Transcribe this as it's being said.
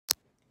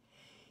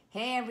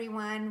Hey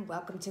everyone,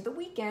 welcome to the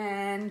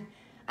weekend.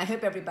 I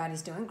hope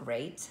everybody's doing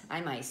great.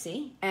 I'm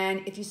Icy,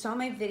 and if you saw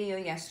my video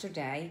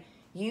yesterday,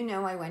 you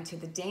know I went to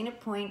the Dana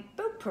Point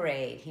Boat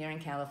Parade here in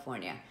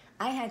California.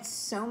 I had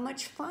so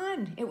much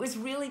fun. It was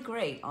really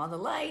great. All the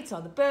lights,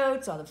 all the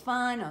boats, all the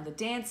fun, all the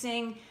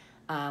dancing.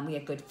 We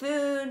had good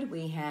food,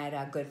 we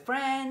had good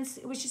friends.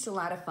 It was just a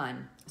lot of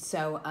fun.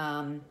 So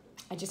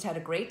I just had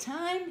a great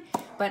time,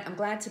 but I'm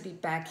glad to be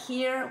back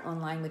here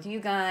online with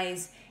you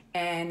guys.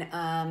 And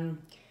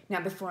now,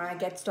 before I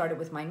get started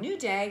with my new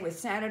day, with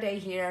Saturday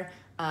here,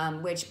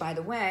 which, by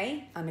the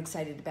way, I'm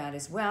excited about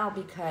as well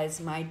because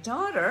my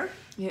daughter,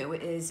 who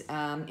is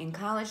in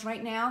college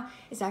right now,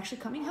 is actually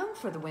coming home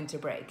for the winter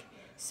break.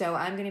 So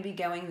I'm going to be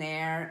going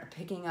there,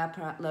 picking up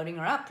her, loading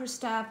her up her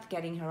stuff,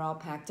 getting her all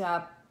packed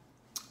up.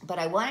 But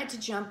I wanted to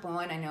jump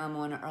on, I know I'm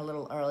on a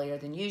little earlier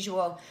than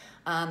usual,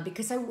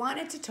 because I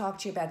wanted to talk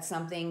to you about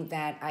something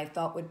that I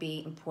thought would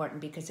be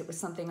important because it was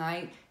something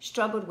I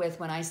struggled with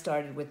when I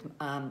started with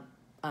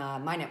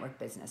my network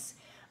business.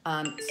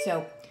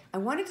 So I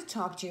wanted to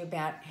talk to you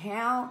about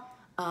how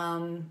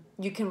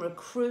you can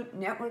recruit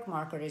network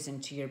marketers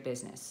into your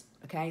business.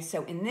 Okay,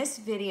 so in this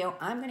video,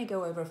 I'm going to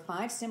go over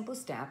 5 simple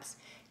steps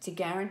to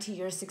guarantee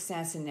your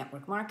success in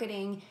network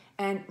marketing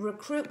and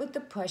recruit with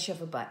the push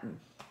of a button.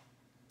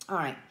 All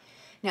right.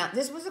 Now,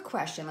 this was a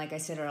question, like I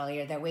said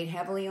earlier, that weighed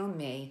heavily on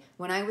me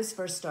when I was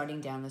first starting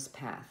down this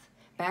path.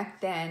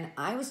 Back then,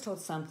 I was told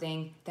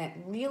something that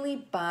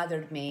really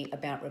bothered me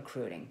about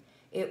recruiting.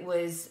 It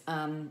was,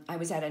 I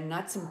was at a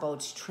nuts and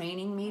bolts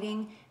training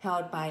meeting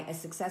held by a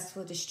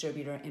successful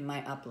distributor in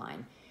my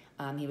upline.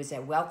 He was a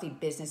wealthy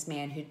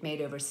businessman who'd made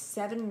over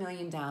 $7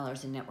 million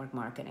in network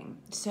marketing.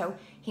 So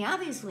he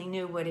obviously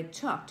knew what it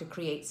took to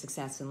create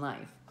success in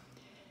life.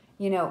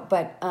 You know,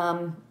 but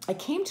I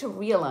came to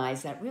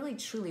realize that really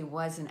truly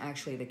wasn't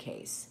actually the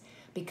case.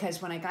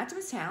 Because when I got to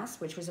his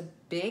house, which was a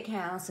big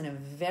house in a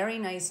very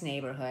nice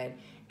neighborhood,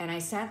 and I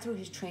sat through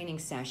his training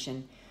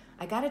session,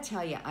 I got to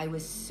tell you, I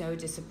was so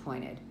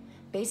disappointed.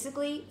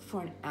 Basically,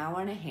 for an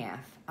hour and a half,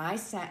 I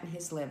sat in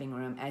his living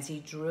room as he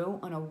drew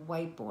on a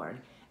whiteboard,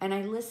 and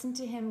I listened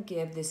to him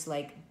give this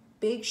like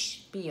big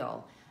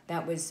spiel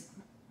that was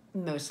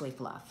mostly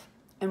fluff.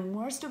 And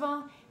worst of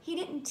all, he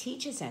didn't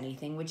teach us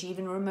anything which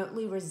even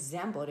remotely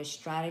resembled a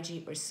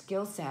strategy or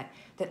skill set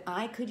that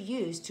I could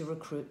use to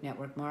recruit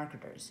network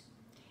marketers.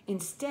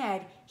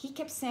 Instead, he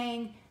kept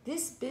saying,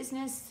 this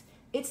business,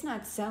 it's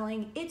not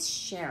selling, it's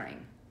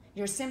sharing.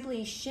 You're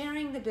simply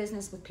sharing the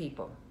business with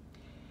people.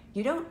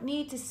 You don't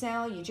need to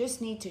sell, you just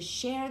need to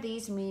share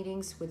these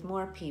meetings with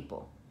more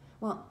people.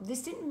 Well,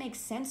 this didn't make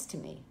sense to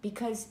me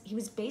because he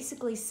was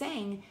basically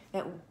saying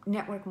that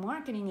network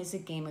marketing is a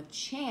game of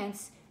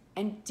chance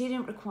and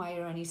didn't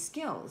require any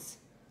skills.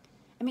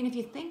 I mean, if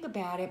you think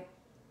about it,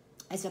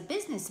 as a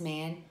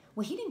businessman,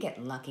 well, he didn't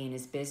get lucky in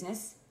his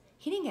business.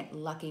 He didn't get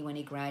lucky when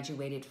he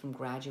graduated from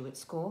graduate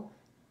school.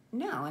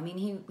 No, I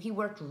mean, he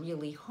worked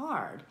really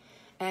hard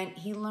and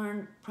he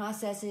learned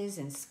processes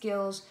and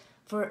skills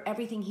for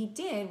everything he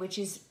did, which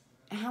is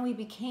how he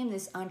became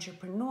this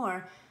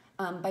entrepreneur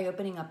by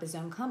opening up his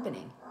own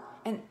company.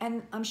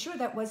 And I'm sure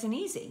that wasn't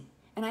easy.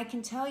 And I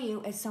can tell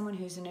you, as someone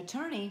who's an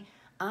attorney,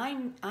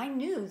 I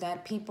knew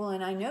that people,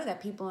 and I know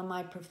that people in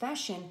my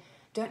profession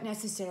don't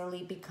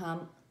necessarily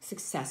become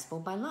successful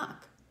by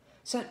luck.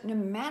 So no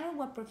matter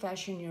what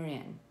profession you're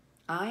in,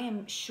 I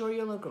am sure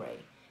you'll agree,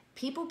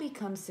 people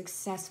become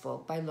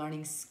successful by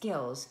learning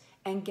skills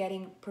and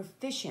getting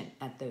proficient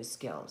at those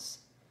skills.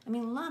 I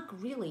mean, luck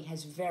really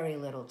has very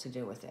little to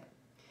do with it.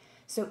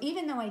 So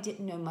even though I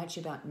didn't know much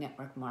about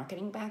network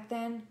marketing back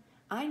then,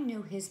 I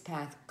knew his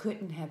path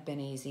couldn't have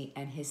been easy,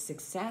 and his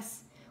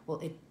success, well,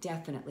 it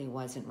definitely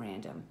wasn't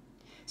random.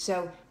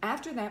 So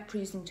after that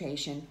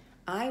presentation,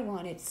 I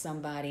wanted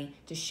somebody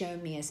to show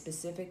me a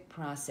specific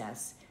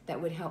process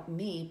that would help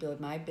me build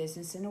my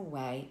business in a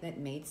way that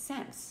made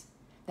sense.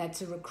 That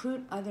to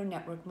recruit other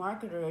network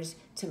marketers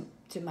to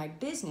my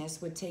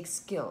business would take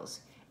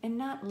skills and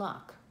not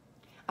luck.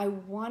 I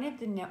wanted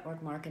the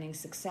network marketing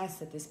success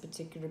that this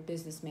particular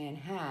businessman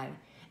had,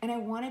 and I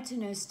wanted to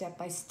know step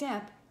by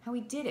step how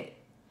he did it.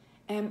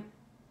 And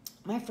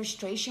my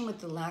frustration with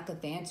the lack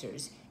of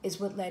answers is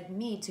what led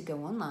me to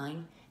go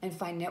online and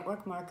find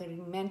network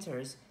marketing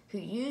mentors who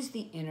use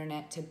the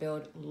internet to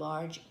build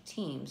large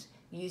teams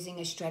using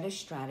a shred of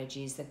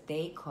strategies that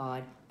they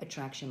called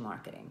attraction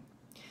marketing.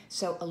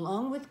 So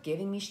along with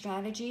giving me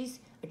strategies,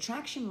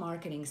 attraction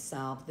marketing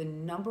solved the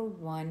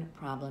 #1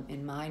 problem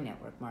in my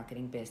network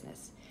marketing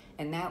business,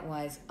 and that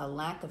was a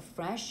lack of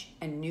fresh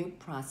and new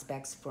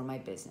prospects for my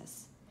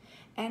business.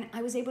 And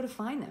I was able to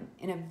find them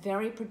in a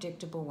very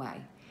predictable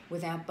way,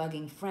 without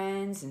bugging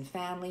friends and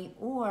family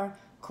or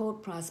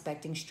cold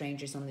prospecting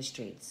strangers on the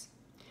streets.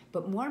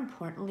 But more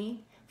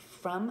importantly,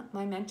 from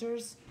my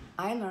mentors,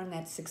 I learned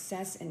that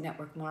success in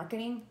network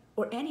marketing,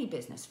 or any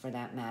business for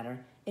that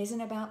matter,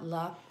 isn't about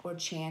luck or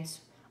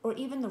chance or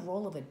even the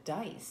roll of a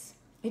dice.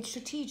 It's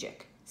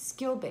strategic,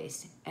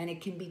 skill-based, and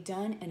it can be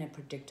done in a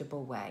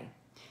predictable way.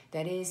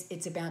 That is,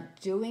 it's about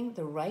doing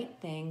the right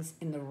things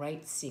in the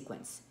right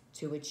sequence,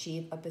 to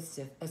achieve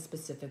a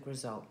specific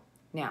result.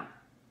 Now,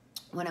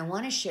 what I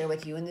want to share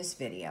with you in this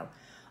video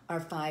are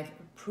 5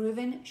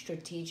 proven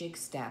strategic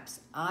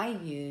steps I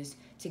use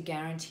to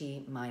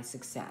guarantee my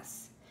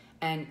success.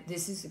 And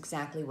this is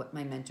exactly what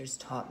my mentors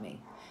taught me.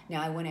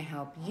 Now I want to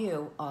help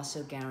you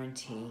also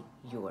guarantee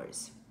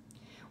yours.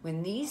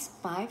 When these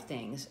 5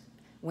 things,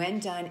 when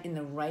done in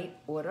the right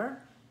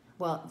order,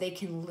 well, they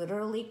can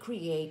literally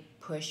create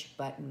push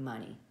button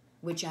money,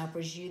 which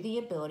offers you the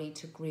ability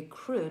to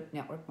recruit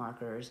network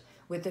marketers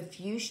with a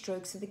few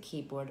strokes of the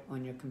keyboard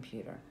on your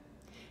computer.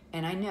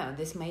 And I know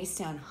this may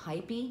sound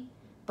hypey,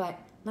 but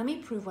let me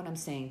prove what I'm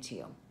saying to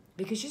you.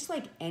 Because just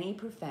like any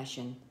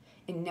profession,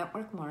 in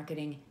network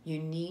marketing, you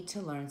need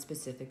to learn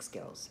specific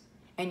skills.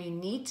 And you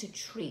need to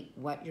treat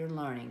what you're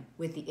learning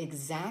with the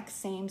exact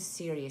same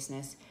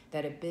seriousness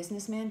that a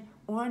businessman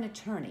or an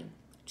attorney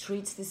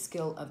treats the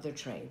skill of their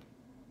trade.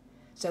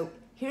 So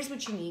here's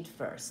what you need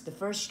first, the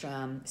first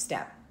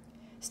step.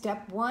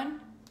 Step 1,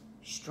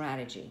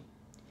 strategy.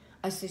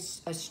 A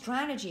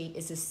strategy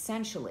is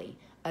essentially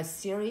a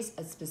series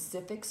of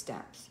specific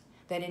steps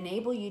that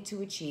enable you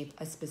to achieve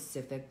a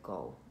specific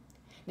goal.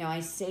 Now,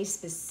 I say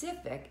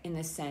specific in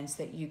the sense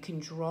that you can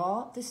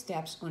draw the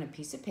steps on a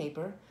piece of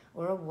paper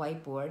or a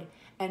whiteboard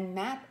and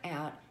map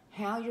out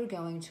how you're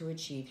going to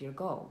achieve your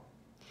goal.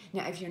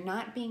 Now, if you're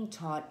not being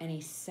taught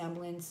any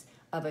semblance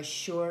of a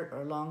short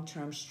or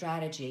long-term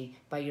strategy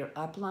by your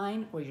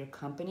upline or your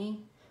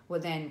company, well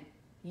then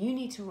you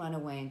need to run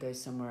away and go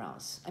somewhere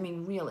else. I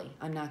mean, really,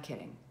 I'm not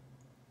kidding.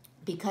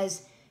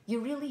 Because you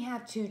really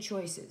have 2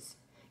 choices.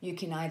 You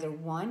can either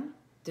 1,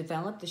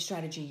 develop the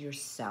strategy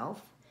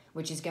yourself,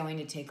 which is going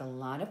to take a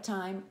lot of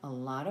time, a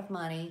lot of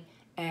money,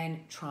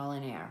 and trial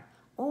and error.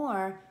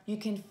 Or you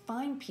can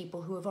find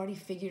people who have already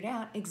figured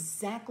out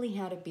exactly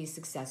how to be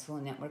successful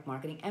in network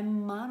marketing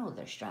and model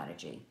their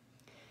strategy.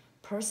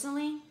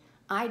 Personally,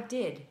 I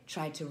did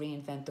try to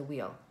reinvent the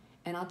wheel.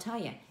 And I'll tell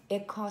you,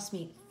 it cost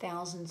me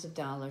thousands of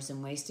dollars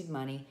in wasted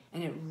money,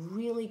 and it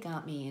really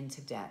got me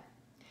into debt.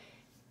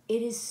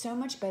 It is so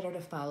much better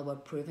to follow a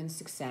proven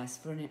success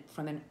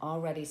from an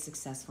already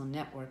successful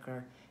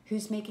networker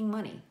who's making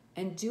money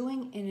and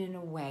doing it in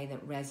a way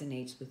that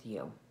resonates with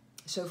you.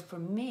 So for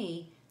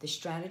me, the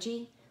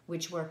strategy,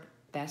 which worked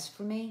best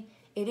for me,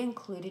 it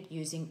included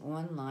using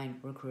online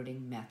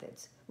recruiting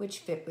methods, which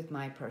fit with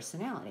my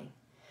personality.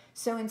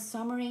 So in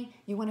summary,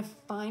 you want to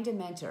find a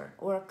mentor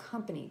or a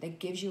company that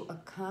gives you a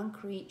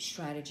concrete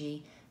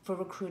strategy for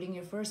recruiting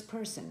your first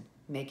person,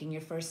 making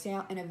your first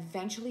sale, and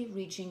eventually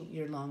reaching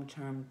your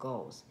long-term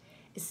goals,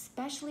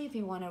 especially if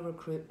you want to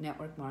recruit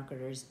network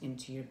marketers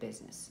into your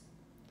business.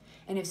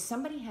 And if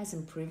somebody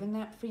hasn't proven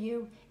that for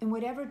you, in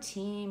whatever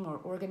team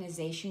or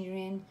organization you're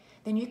in,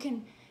 then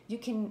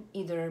you'll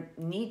either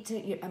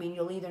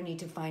need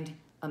to find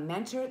a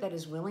mentor that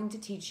is willing to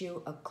teach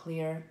you a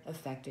clear,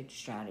 effective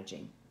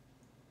strategy.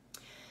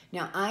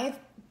 Now, I've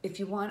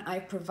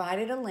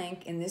provided a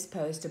link in this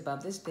post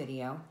above this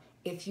video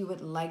if you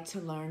would like to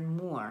learn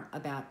more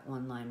about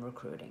online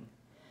recruiting.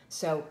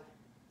 So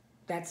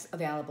that's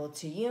available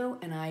to you,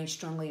 and I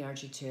strongly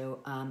urge you to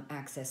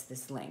access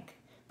this link.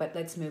 But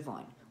let's move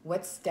on.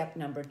 What's step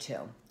number 2?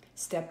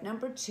 Step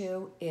number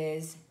 2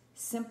 is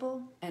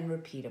simple and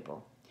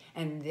repeatable.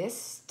 And this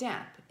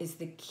step is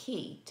the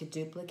key to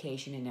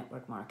duplication in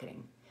network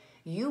marketing.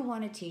 You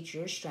want to teach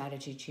your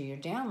strategy to your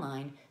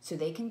downline so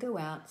they can go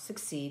out,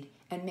 succeed,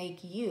 and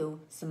make you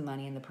some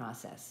money in the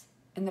process.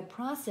 And the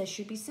process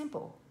should be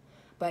simple,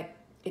 but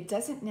it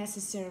doesn't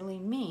necessarily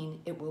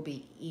mean it will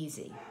be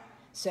easy.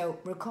 So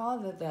recall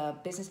the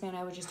businessman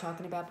I was just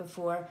talking about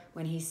before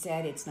when he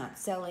said it's not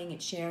selling,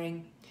 it's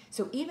sharing.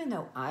 So even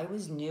though I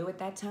was new at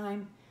that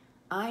time,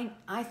 I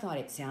thought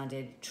it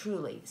sounded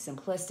truly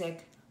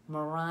simplistic,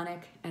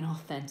 moronic, and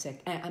inauthentic,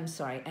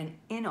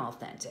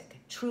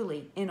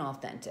 truly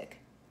inauthentic.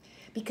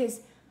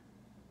 Because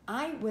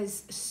I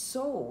was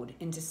sold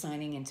into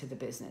signing into the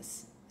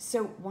business.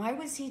 So why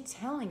was he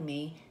telling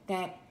me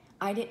that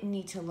I didn't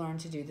need to learn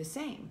to do the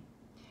same?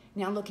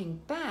 Now looking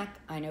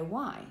back, I know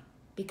why.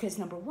 Because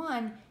number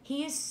 1,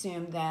 he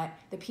assumed that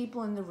the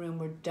people in the room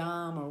were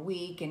dumb or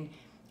weak,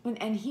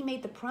 and he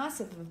made the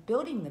process of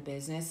building the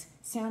business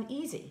sound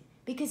easy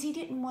because he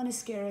didn't want to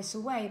scare us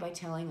away by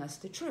telling us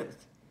the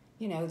truth.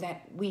 You know,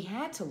 that we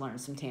had to learn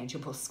some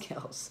tangible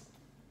skills.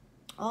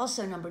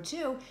 Also, number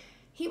 2,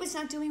 he was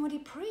not doing what he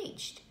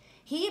preached.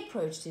 He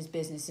approached his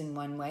business in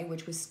one way,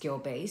 which was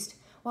skill-based,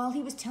 while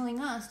he was telling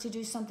us to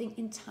do something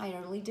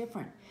entirely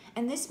different.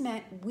 And this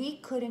meant we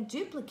couldn't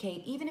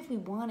duplicate even if we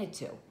wanted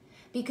to,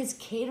 because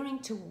catering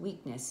to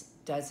weakness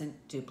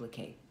doesn't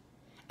duplicate.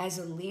 As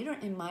a leader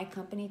in my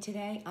company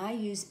today, I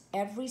use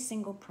every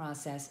single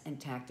process and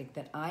tactic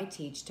that I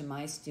teach to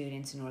my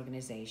students and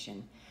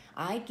organization.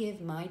 I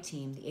give my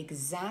team the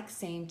exact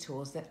same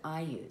tools that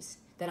I use,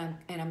 and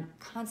I'm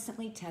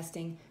constantly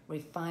testing,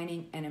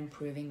 refining, and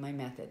improving my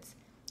methods.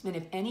 And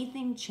if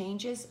anything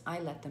changes, I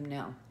let them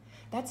know.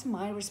 That's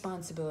my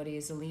responsibility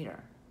as a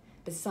leader.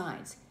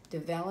 Besides,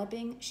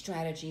 developing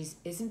strategies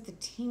isn't the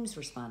team's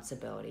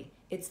responsibility,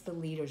 it's the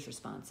leader's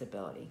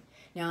responsibility.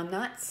 Now, I'm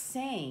not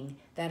saying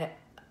that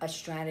a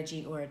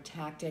strategy or a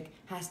tactic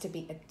has to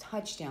be a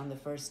touchdown the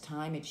first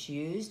time it's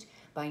used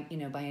by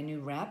a new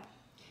rep.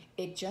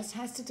 It just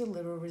has to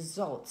deliver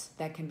results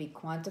that can be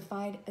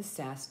quantified,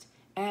 assessed,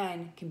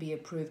 and can be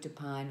improved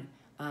upon,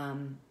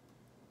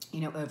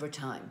 over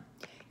time.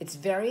 It's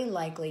very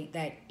likely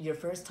that your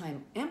first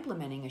time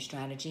implementing a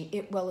strategy,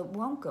 it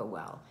won't go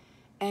well.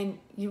 And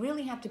you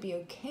really have to be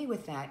okay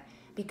with that,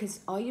 because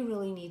all you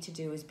really need to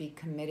do is be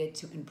committed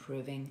to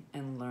improving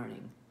and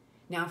learning.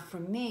 Now, for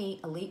me,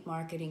 Elite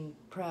Marketing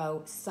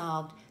Pro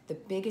solved the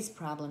biggest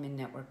problem in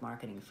network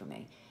marketing for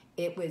me.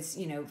 It was,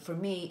 for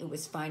me, it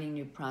was finding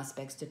new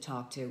prospects to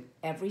talk to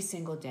every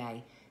single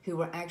day who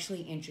were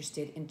actually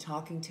interested in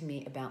talking to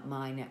me about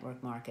my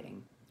network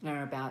marketing,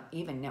 or about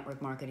even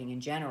network marketing in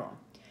general.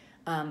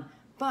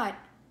 But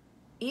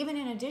even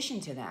in addition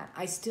to that,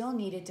 I still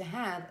needed to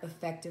have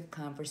effective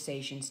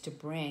conversations to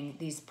bring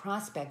these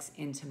prospects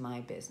into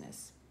my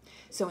business.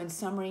 So in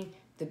summary,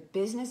 the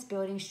business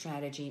building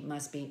strategy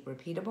must be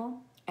repeatable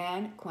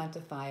and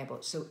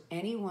quantifiable so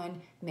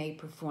anyone may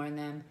perform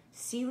them,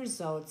 see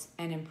results,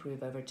 and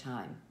improve over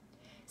time.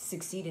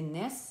 Succeed in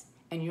this,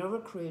 and your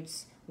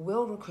recruits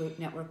will recruit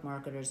network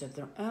marketers of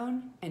their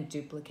own and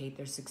duplicate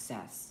their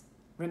success.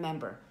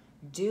 Remember,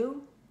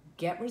 do,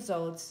 get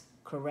results,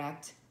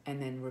 correct,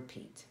 and then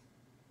repeat.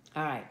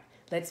 All right,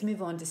 let's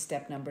move on to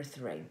step number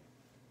 3,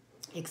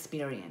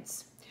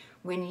 experience.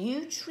 When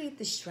you treat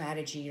the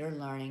strategy you're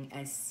learning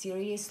as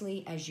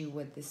seriously as you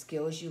would the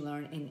skills you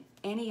learn in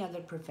any other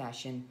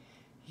profession,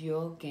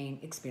 you'll gain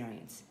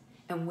experience.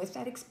 And with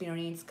that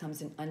experience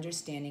comes an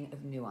understanding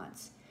of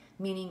nuance,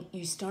 meaning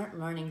you start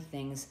learning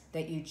things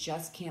that you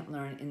just can't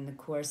learn in the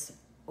course,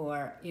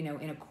 or in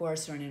a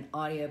course or in an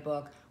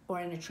audiobook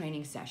or in a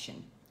training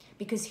session.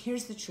 Because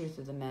here's the truth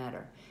of the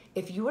matter.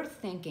 If you're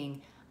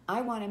thinking, I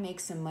want to make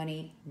some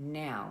money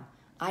now,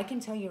 I can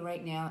tell you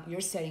right now,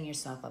 you're setting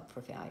yourself up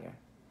for failure.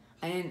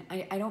 And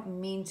I don't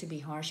mean to be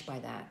harsh by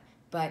that,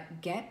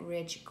 but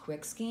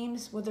get-rich-quick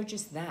schemes, well, they're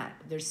just that.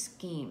 They're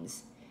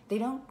schemes. They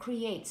don't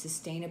create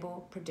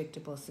sustainable,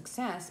 predictable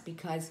success,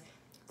 because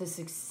the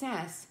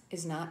success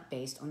is not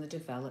based on the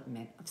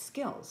development of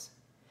skills.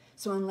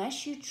 So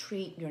unless you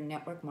treat your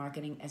network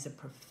marketing as a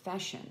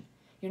profession,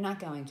 you're not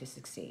going to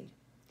succeed.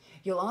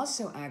 You'll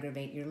also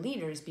aggravate your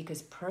leaders,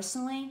 because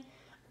personally,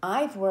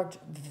 I've worked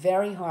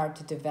very hard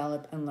to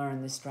develop and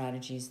learn the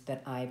strategies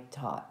that I've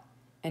taught,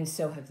 and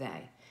so have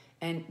they.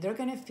 And they're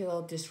going to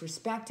feel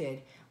disrespected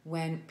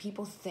when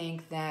people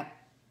think that,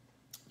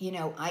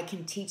 I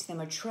can teach them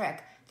a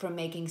trick from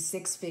making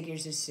 6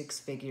 figures or 6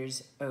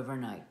 figures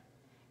overnight.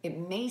 It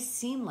may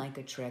seem like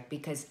a trick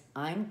because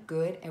I'm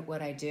good at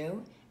what I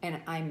do and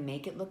I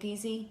make it look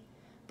easy,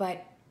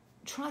 but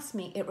trust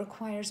me, it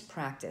requires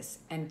practice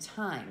and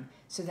time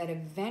so that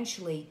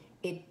eventually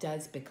it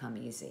does become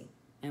easy.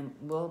 And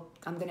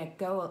I'm going to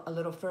go a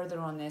little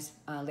further on this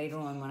later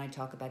on when I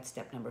talk about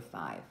step number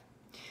 5.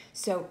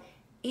 So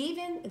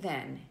even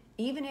then,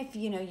 even if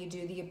you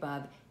do the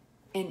above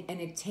and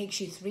it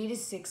takes you 3 to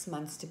 6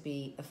 months to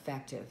be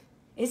effective,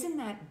 isn't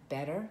that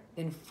better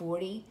than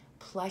 40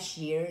 plus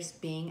years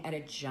being at a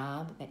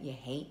job that you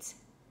hate?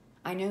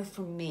 I know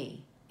for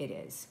me it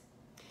is.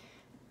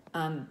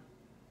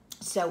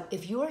 So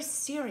if you're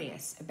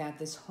serious about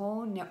this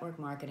whole network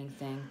marketing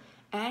thing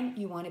and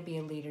you want to be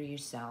a leader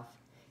yourself,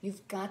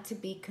 you've got to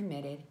be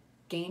committed,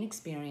 gain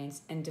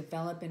experience, and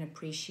develop an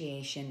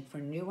appreciation for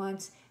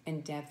nuance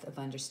and depth of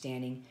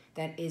understanding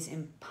that is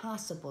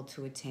impossible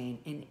to attain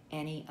in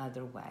any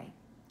other way.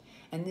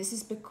 And this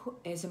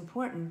is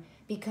important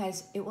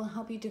because it will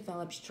help you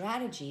develop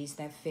strategies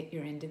that fit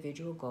your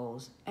individual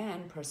goals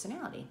and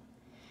personality.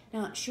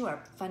 Now,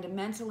 sure,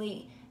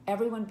 fundamentally,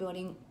 everyone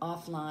building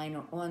offline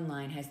or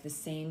online has the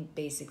same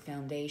basic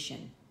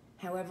foundation.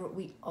 However,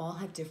 we all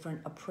have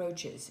different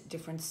approaches,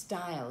 different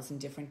styles, and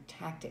different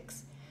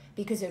tactics,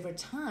 because over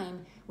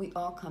time, we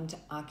all come to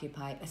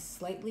occupy a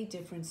slightly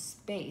different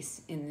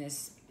space in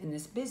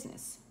this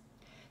business.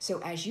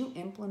 So as you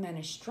implement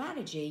a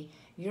strategy,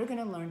 you're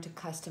going to learn to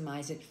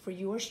customize it for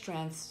your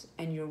strengths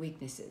and your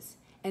weaknesses,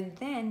 and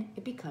then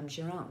it becomes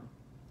your own.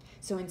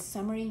 So in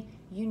summary,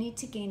 you need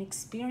to gain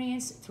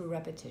experience through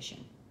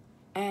repetition,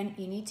 and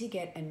you need to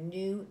get a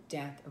new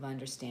depth of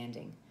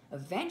understanding.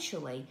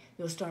 Eventually,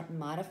 you'll start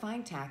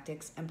modifying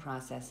tactics and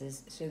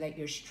processes so that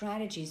your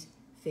strategies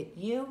fit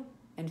you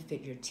and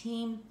fit your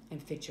team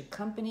and fit your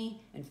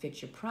company and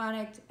fit your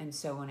product and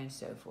so on and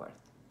so forth.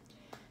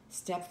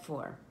 Step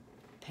 4,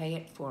 pay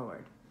it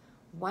forward.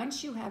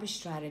 Once you have a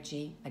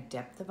strategy, a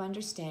depth of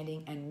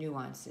understanding and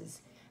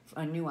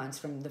a nuance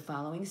from the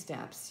following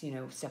steps,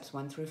 steps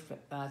 1 through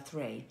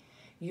 3,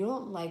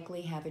 you'll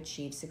likely have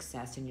achieved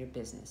success in your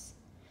business.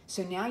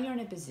 So now you're in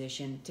a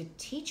position to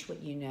teach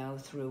what you know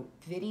through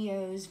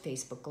videos,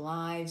 Facebook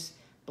Lives,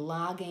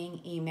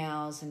 blogging,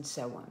 emails, and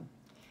so on.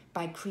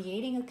 By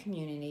creating a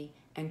community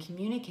and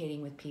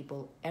communicating with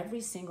people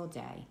every single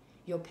day,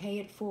 you'll pay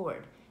it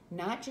forward,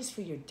 not just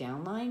for your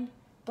downline,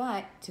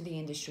 but to the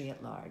industry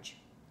at large.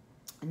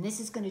 And this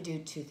is going to do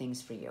 2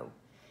 things for you.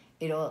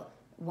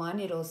 one,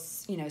 it'll,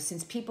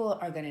 since people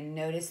are going to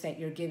notice that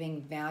you're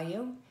giving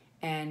value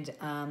and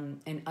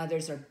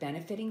others are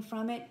benefiting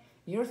from it,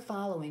 your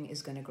following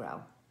is going to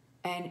grow.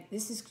 And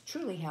this is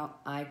truly how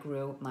I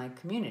grew my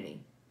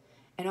community.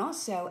 And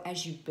also,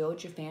 as you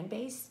build your fan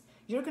base,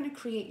 you're going to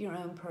create your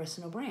own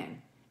personal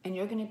brand. And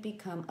you're going to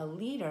become a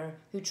leader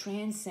who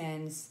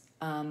transcends,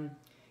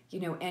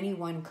 any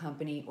one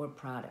company or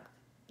product.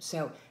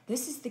 So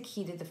this is the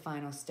key to the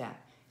final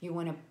step. You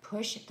want to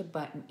push the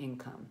button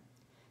income.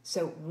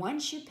 So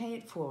once you pay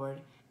it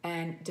forward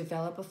and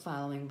develop a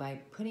following by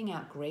putting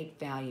out great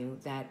value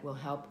that will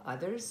help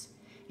others,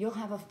 you'll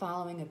have a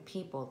following of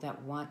people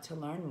that want to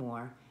learn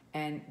more,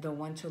 and they'll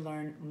want to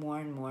learn more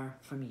and more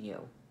from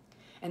you.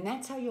 And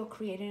that's how you'll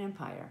create an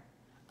empire,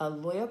 a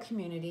loyal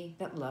community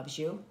that loves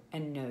you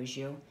and knows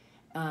you,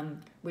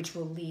 which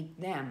will lead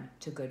them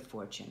to good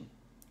fortune.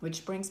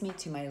 Which brings me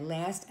to my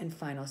last and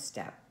final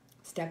step.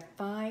 Step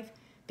 5,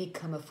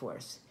 become a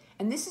force.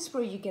 And this is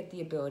where you get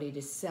the ability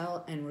to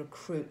sell and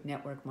recruit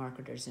network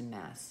marketers en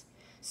masse.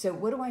 So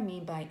what do I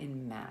mean by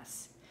en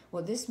masse?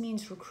 Well, this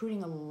means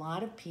recruiting a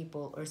lot of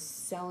people or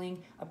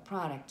selling a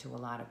product to a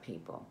lot of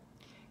people.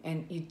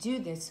 And you do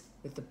this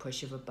with the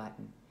push of a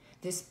button.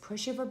 This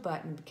push of a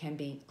button can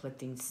be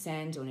clicking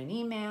send on an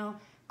email,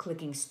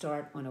 clicking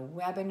start on a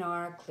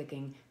webinar,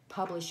 clicking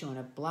publish on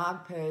a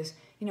blog post,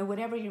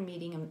 whatever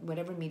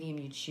medium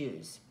you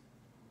choose.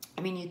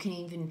 I mean, you can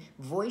even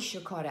voice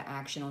your call to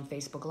action on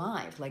Facebook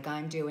Live, like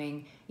I'm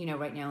doing,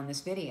 right now in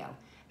this video.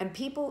 And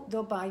people,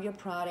 they'll buy your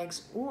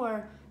products,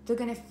 or they're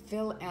going to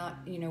fill out,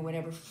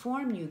 whatever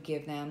form you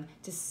give them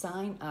to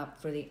sign up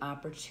for the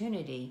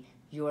opportunity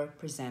you're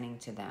presenting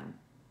to them.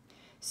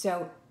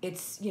 So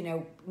it's,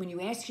 when you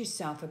ask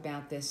yourself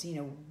about this,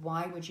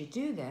 why would you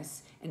do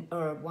this?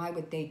 Or why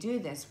would they do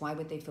this? Why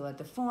would they fill out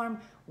the form?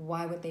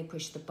 Why would they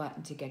push the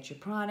button to get your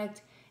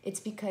product? It's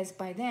because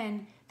by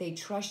then they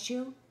trust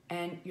you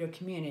and your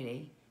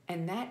community.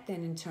 And that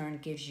then in turn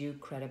gives you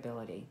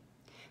credibility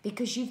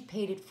because you've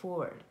paid it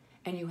forward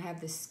and you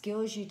have the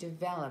skills you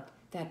develop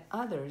that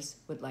others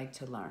would like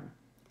to learn.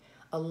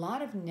 A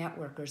lot of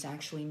networkers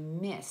actually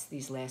miss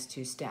these last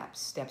two steps,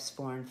 steps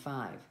 4 and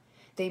 5.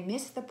 They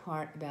miss the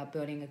part about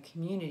building a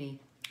community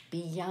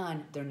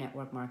beyond their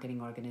network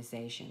marketing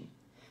organization.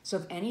 So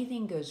if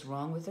anything goes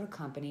wrong with their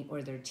company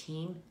or their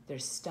team, they're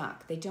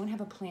stuck. They don't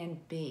have a plan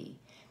B.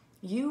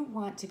 You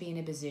want to be in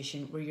a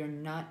position where you're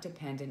not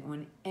dependent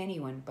on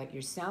anyone but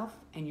yourself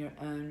and your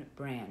own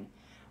brand,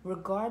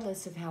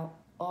 regardless of how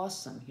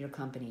awesome your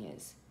company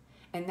is.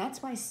 And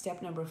that's why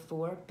step number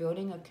 4,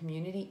 building a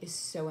community, is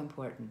so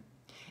important.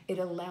 It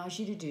allows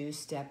you to do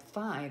step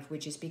 5,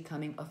 which is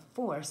becoming a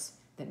force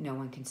that no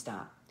one can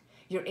stop.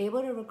 You're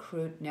able to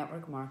recruit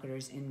network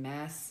marketers en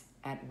masse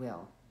at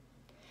will.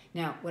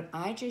 Now, what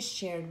I just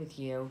shared with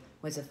you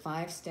was a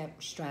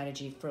 5-step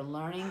strategy for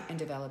learning and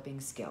developing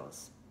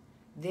skills.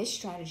 This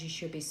strategy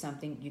should be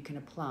something you can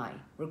apply,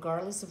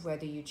 regardless of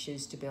whether you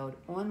choose to build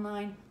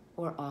online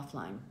or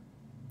offline.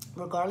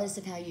 Regardless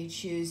of how you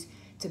choose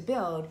to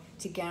build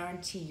to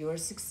guarantee your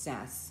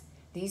success,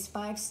 these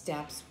 5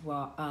 steps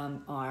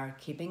are,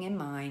 keeping in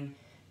mind,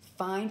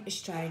 find a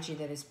strategy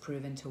that is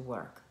proven to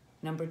work.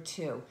 Number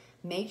 2,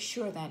 make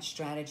sure that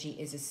strategy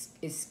is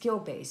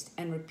skill-based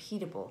and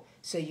repeatable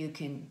so you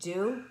can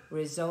do,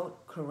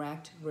 result,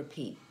 correct,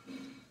 repeat.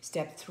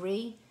 Step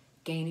 3,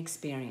 gain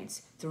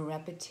experience through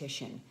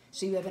repetition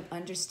so you have an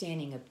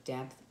understanding of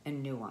depth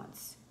and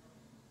nuance.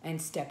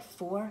 And step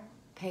 4,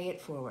 pay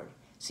it forward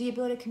so you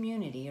build a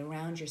community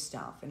around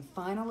yourself. And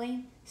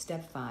finally,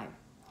 step 5,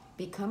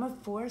 become a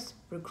force,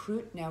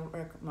 recruit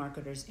network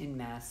marketers en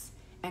masse,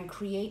 and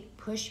create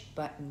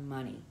push-button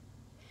money.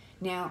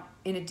 Now,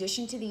 in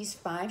addition to these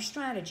 5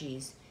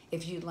 strategies,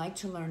 if you'd like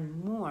to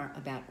learn more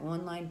about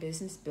online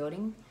business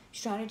building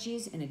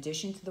strategies, in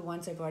addition to the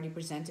ones I've already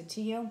presented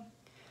to you,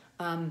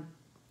 and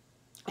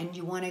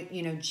you want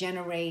to,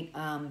 generate,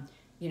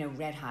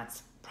 red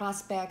hot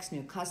prospects,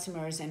 new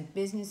customers, and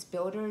business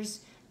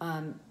builders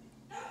on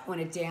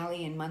a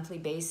daily and monthly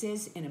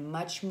basis in a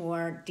much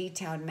more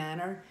detailed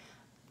manner,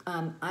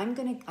 I'm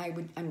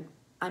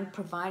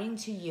providing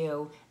to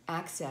you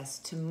access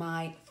to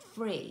my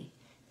free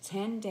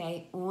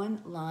 10-day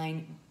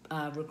online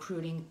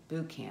recruiting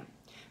bootcamp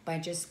by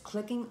just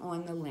clicking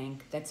on the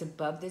link that's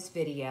above this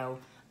video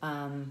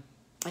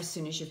as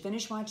soon as you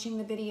finish watching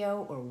the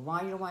video or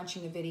while you're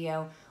watching the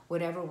video,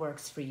 whatever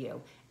works for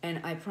you. And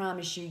I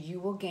promise you,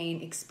 you will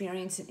gain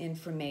experience and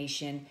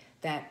information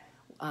that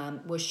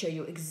will show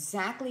you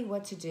exactly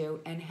what to do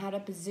and how to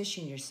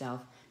position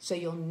yourself so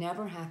you'll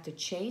never have to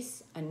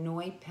chase,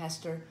 annoy,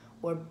 pester,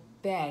 or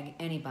beg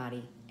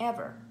anybody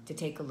ever to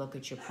take a look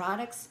at your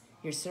products,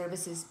 your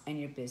services, and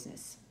your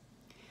business.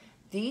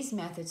 These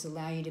methods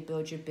allow you to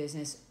build your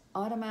business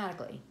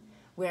automatically,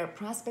 where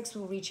prospects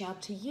will reach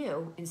out to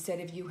you instead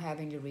of you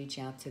having to reach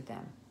out to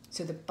them.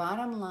 So the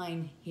bottom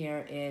line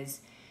here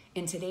is,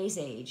 in today's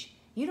age,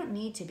 you don't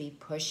need to be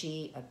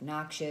pushy,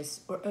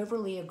 obnoxious, or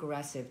overly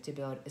aggressive to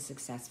build a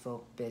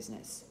successful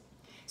business.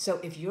 So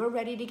if you're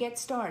ready to get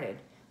started,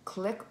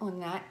 click on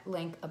that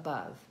link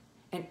above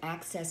and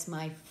access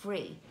my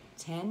free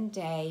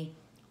 10-day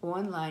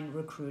online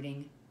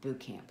recruiting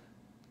bootcamp.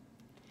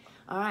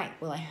 All right,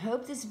 well, I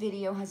hope this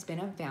video has been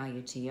of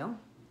value to you.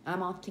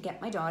 I'm off to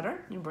get my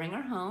daughter and bring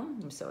her home.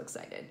 I'm so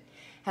excited.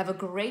 Have a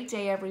great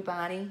day,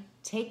 everybody.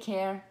 Take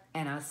care,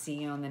 and I'll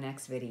see you on the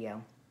next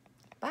video.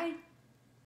 Bye.